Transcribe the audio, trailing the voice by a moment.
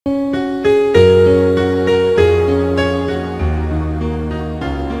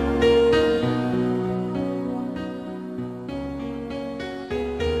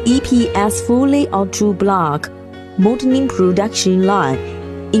as fully auto block molding production line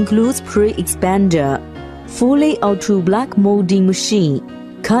includes pre-expander, fully auto block molding machine,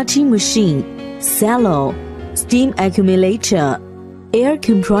 cutting machine, silo, steam accumulator, air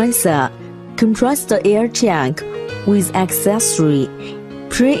compressor, compressed air tank with accessory,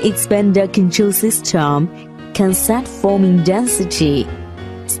 pre-expander control system can set forming density,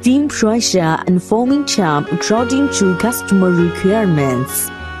 steam pressure and forming temp according to customer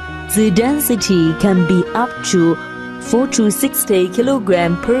requirements. The density can be up to 4 to 60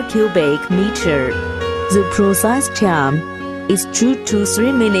 kg per cubic meter. The process time is 2 to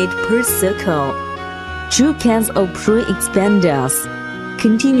 3 minutes per circle. 2 kinds of pre-expanders,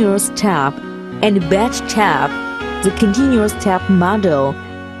 continuous tap and batch tap. The continuous tap model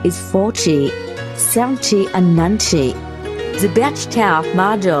is 40, 70 and 90. The batch tap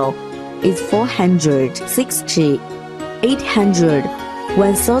model is 460, 800,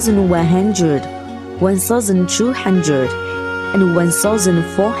 1100, 1200 and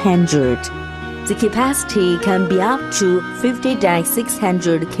 1400. The capacity can be up to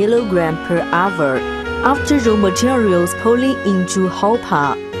 50-600 kg per hour. After raw materials pulling into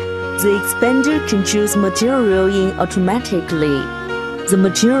hopper, the expander controls material in automatically. The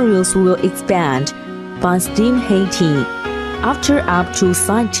materials will expand by steam heating. After up to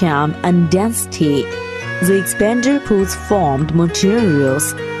side time and density, the expander puts formed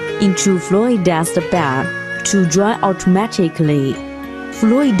materials into fluid dust bed to dry automatically.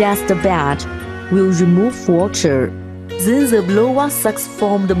 Fluid dust bed will remove water. Then the blower sucks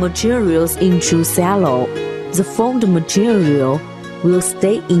formed materials into silo. The formed material will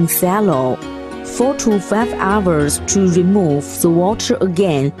stay in silo 4 to 5 hours to remove the water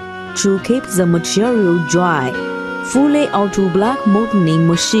again to keep the material dry. Fully auto block molding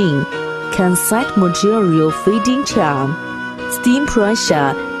machine can set material feeding time, steam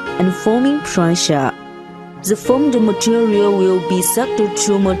pressure, and forming pressure. The formed material will be sucked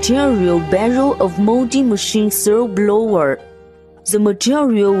to material barrel of molding machine through blower. The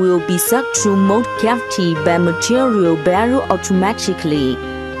material will be sucked to mold cavity by material barrel automatically.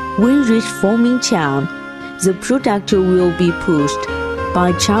 When reach forming time, the product will be pushed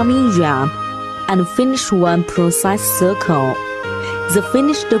by charming ramp and finish one process circle. The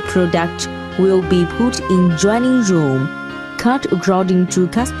finished product will be put in drying room, cut according to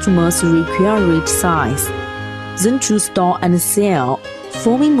customers' required size. Then to store and sell,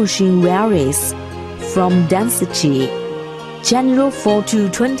 forming machine varies from density. General 4 to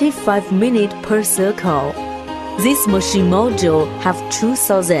 25 minutes per circle. This machine model have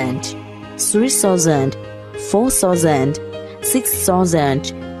 2000, 3000, 4000,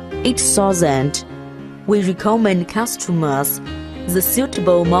 6000, 8000. We recommend customers the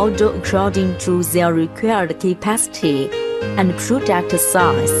suitable model according to their required capacity and product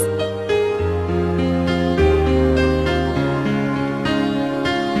size.